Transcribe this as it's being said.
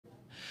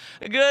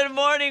Good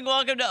morning.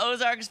 Welcome to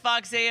Ozarks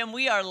Fox AM.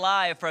 We are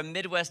live from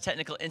Midwest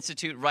Technical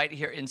Institute right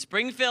here in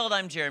Springfield.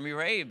 I'm Jeremy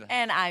Rabe.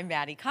 And I'm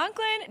Maddie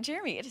Conklin.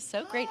 Jeremy, it is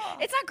so great.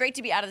 It's not great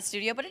to be out of the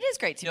studio, but it is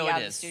great to be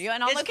out of the studio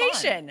and on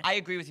location. Fun. I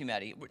agree with you,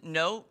 Maddie.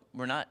 No,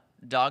 we're not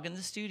dogging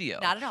the studio.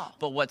 Not at all.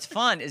 But what's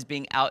fun is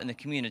being out in the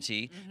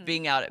community,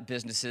 being out at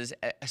businesses,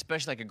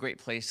 especially like a great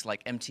place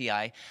like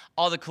MTI.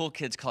 All the cool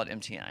kids call it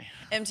MTI.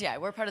 MTI,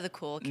 we're part of the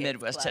cool kids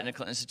Midwest club.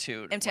 Technical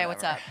Institute. MTI,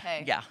 what's up?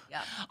 Hey. Yeah.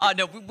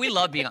 No, we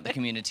love being out in the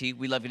community.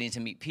 We love getting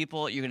to meet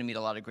people. You're going to meet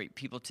a lot of great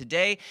people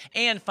today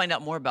and find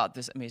out more about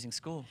this amazing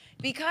school.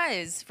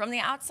 Because from the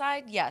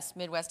outside, yes,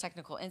 Midwest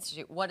Technical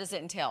Institute, what does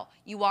it entail?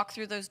 You walk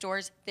through those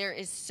doors, there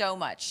is so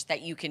much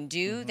that you can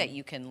do, that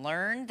you can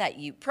learn,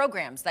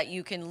 programs that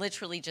you can literally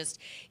just,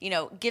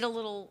 get a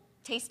little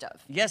taste of.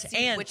 Yes,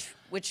 and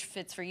which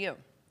fits for you.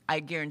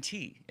 I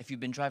guarantee if you've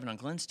been driving on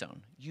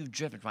Glenstone, you've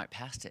driven right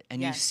past it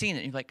and you've seen it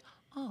and you're like,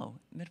 oh,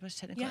 Midwest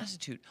Technical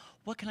Institute,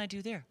 what can I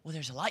do there? Well,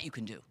 there's a lot you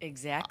can do.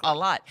 Exactly. A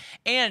lot.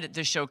 And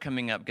the show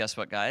coming up, guess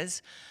what,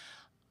 guys?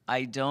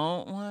 I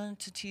don't want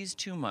to tease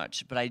too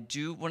much, but I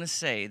do want to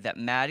say that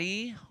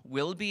Maddie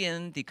will be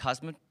in the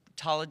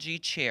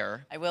cosmetology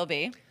chair. I will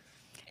be.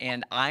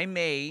 And I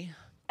may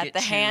at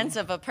the hands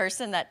of a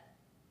person that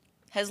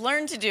has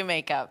learned to do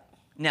makeup.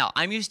 Now,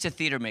 I'm used to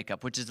theater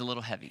makeup, which is a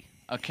little heavy,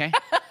 okay?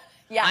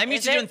 Yeah, I'm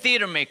used to doing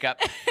theater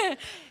makeup.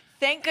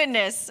 Thank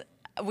goodness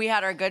we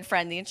had our good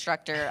friend, the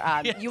instructor.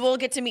 You will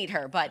get to meet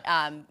her, but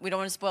we don't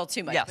want to spoil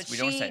too much. Yes, but we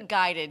don't want to say. She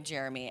guided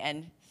Jeremy,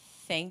 and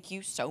thank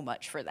you so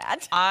much for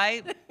that.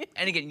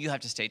 And again, you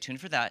have to stay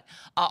tuned for that.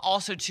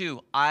 Also,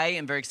 too, I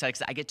am very excited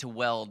because I get to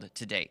weld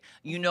today.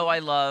 You know I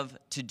love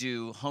to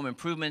do home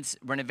improvements,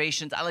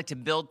 renovations. I like to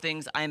build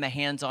things. I am a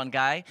hands-on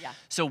guy. Yeah.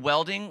 So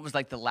welding was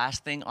like the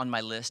last thing on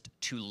my list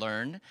to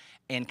learn.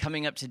 And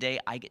coming up today,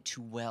 I get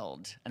to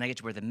weld. And I get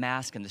to wear the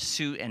mask and the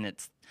suit, and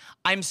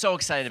I'm so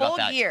excited about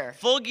that. Full gear.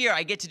 Full gear.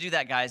 I get to do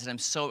that, guys, and I'm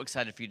so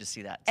excited for you to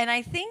see that. And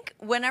I think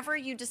whenever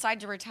you decide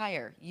to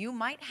retire, you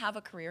might have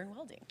a career in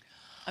welding.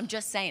 I'm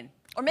just saying.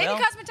 Or maybe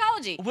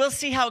cosmetology. We'll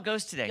see how it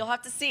goes today. You'll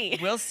have to see.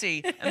 We'll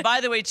see. And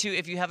by the way, too,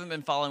 if you haven't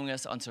been following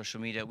us on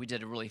social media, we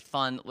did a really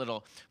fun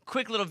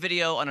quick little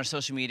video on our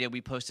social media.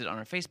 We posted on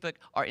our Facebook,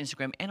 our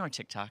Instagram, and our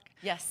TikTok.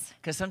 Yes.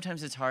 Because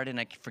sometimes it's hard and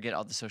I forget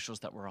all the socials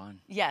that we're on.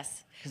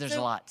 Yes. Because there's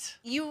a lot.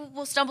 You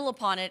will stumble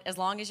upon it as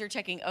long as you're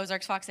checking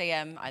Ozarks Fox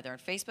AM either on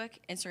Facebook,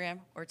 Instagram,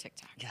 or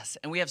TikTok. Yes,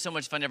 and we have so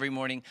much fun every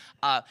morning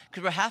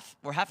because we're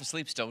half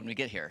asleep still when we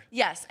get here.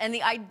 Yes, and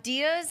the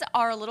ideas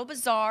are a little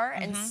bizarre,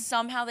 and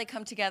somehow they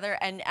come together.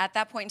 And at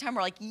that point in time,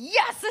 we're like,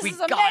 "Yes, this is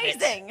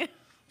amazing!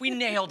 We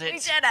nailed it. We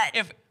did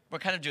it." We're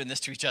kind of doing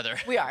this to each other.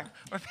 We are.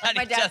 We're patting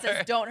My dad each other.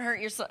 says, "Don't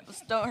hurt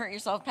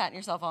yourself, patting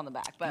yourself on the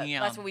back." But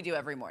that's what we do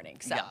every morning.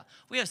 So. Yeah,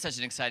 we have such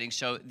an exciting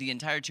show. The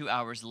entire 2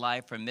 hours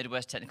live from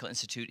Midwest Technical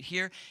Institute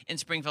here in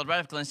Springfield, right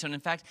off Glenstone.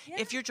 In fact,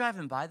 if you're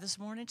driving by this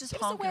morning, just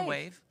honk and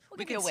wave.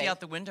 We can see out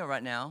the window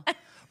right now.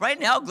 Right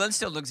now,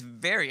 Glenstone looks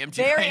very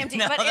empty. Very empty.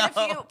 But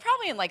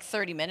probably in like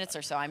 30 minutes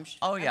or so, I'm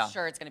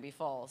sure it's going to be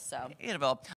full. So. It will.